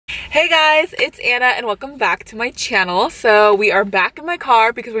Hey guys, it's Anna and welcome back to my channel. So we are back in my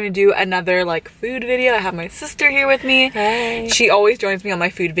car because we're gonna do another like food video. I have my sister here with me. Hey. She always joins me on my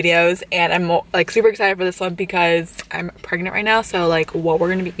food videos and I'm like super excited for this one because I'm pregnant right now. So like what we're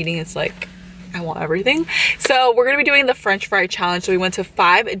gonna be eating is like, I want everything. So we're gonna be doing the French fry challenge. So we went to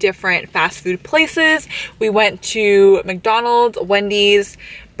 5 different fast food places. We went to McDonald's, Wendy's,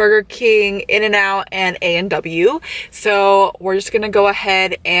 Burger King, In-N-Out, and A&W. So we're just gonna go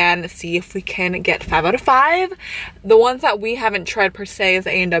ahead and see if we can get 5 out of 5. The ones that we haven't tried per se is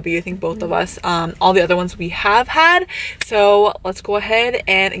A&W, I think both of us. All the other ones we have had. So let's go ahead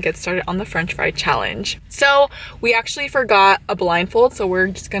and get started on the French fry challenge. So we actually forgot a blindfold, so we're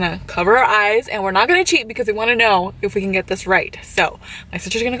just gonna cover our eyes and we're not gonna cheat because we wanna know if we can get this right. So my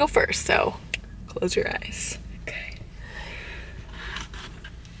sister's gonna go first, so close your eyes.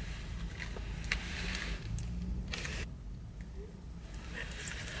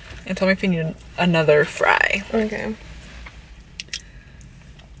 And tell me if you need another fry. Okay.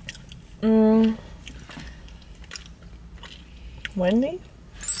 Wendy?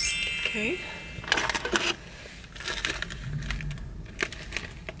 Okay.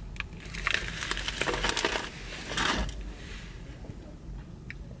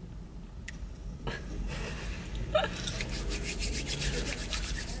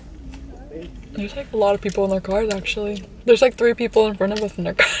 There's like a lot of people in their cars actually. There's like 3 people in front of us in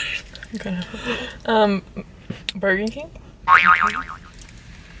their cars. Okay. Burger King?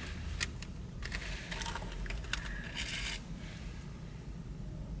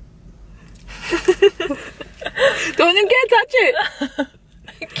 Don't you can't touch it.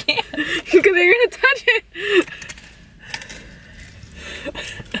 I can't. Because you're gonna touch it.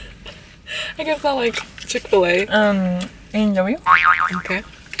 I guess not like Chick-fil-A. A&W? Okay.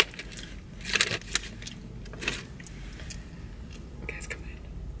 Guys, come in.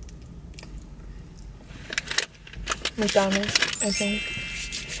 McDonald's, I think.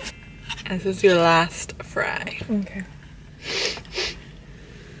 And this is your last fry. Okay.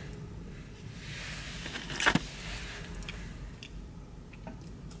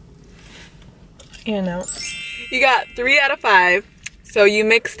 In-N-Out. You got 3 out of 5. So you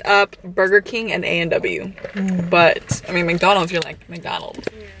mixed up Burger King and A&W. But I mean McDonald's, you're like McDonald's.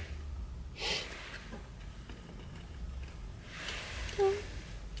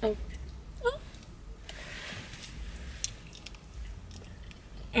 Oh.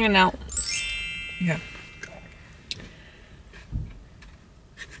 In-N-Out. Yeah.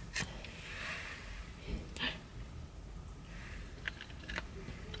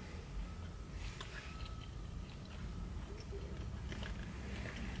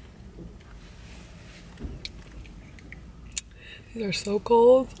 These are so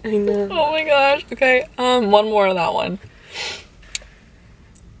cold. I know. Oh my gosh. Okay. One more of that one.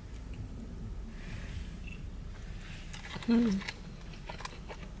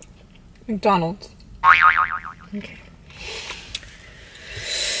 McDonald's. Okay.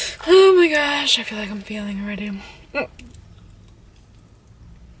 Oh my gosh, I feel like I'm failing already.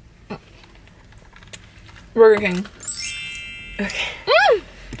 Burger King. Okay.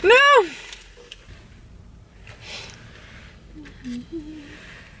 No!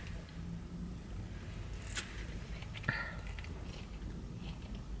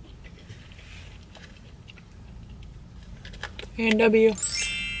 A&W.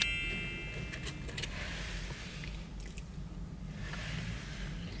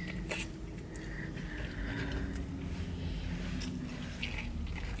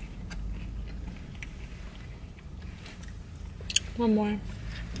 One more.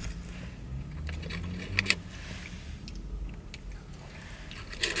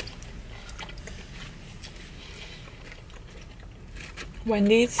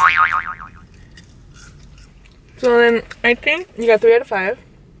 Wendy's. So then, I think you got 3 out of 5.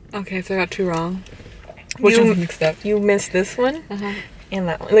 Okay, so I got 2 wrong. Which one's mixed up? You missed this one and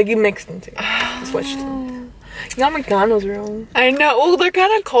that one. Like, you mixed them two. You switched them. You got McDonald's wrong. I know. Oh, they're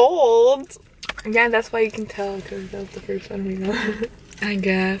kind of cold. Yeah, that's why you can tell, because that was the first one we got. I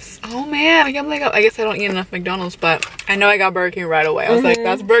guess. Oh man, I guess I don't eat enough McDonald's, but I know I got Burger King right away. I was like,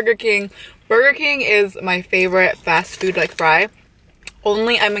 that's Burger King. Burger King is my favorite fast food like fry.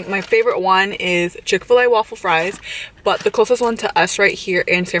 My favorite one is Chick-fil-A waffle fries, but the closest one to us right here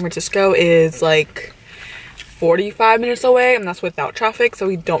in San Francisco is like 45 minutes away, and that's without traffic, so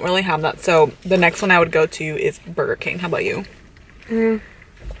we don't really have that. So the next one I would go to is Burger King. How about you?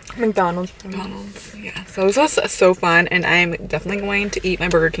 McDonald's. McDonald's, yeah. So this was so fun, and I'm definitely going to eat my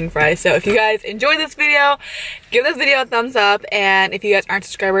Burger King fries. So if you guys enjoyed this video, give this video a thumbs up, and if you guys aren't a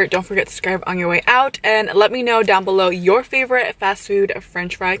subscriber, don't forget to subscribe on your way out, and let me know down below your favorite fast food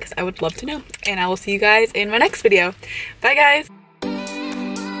French fry, because I would love to know. And I will see you guys in my next video. Bye guys.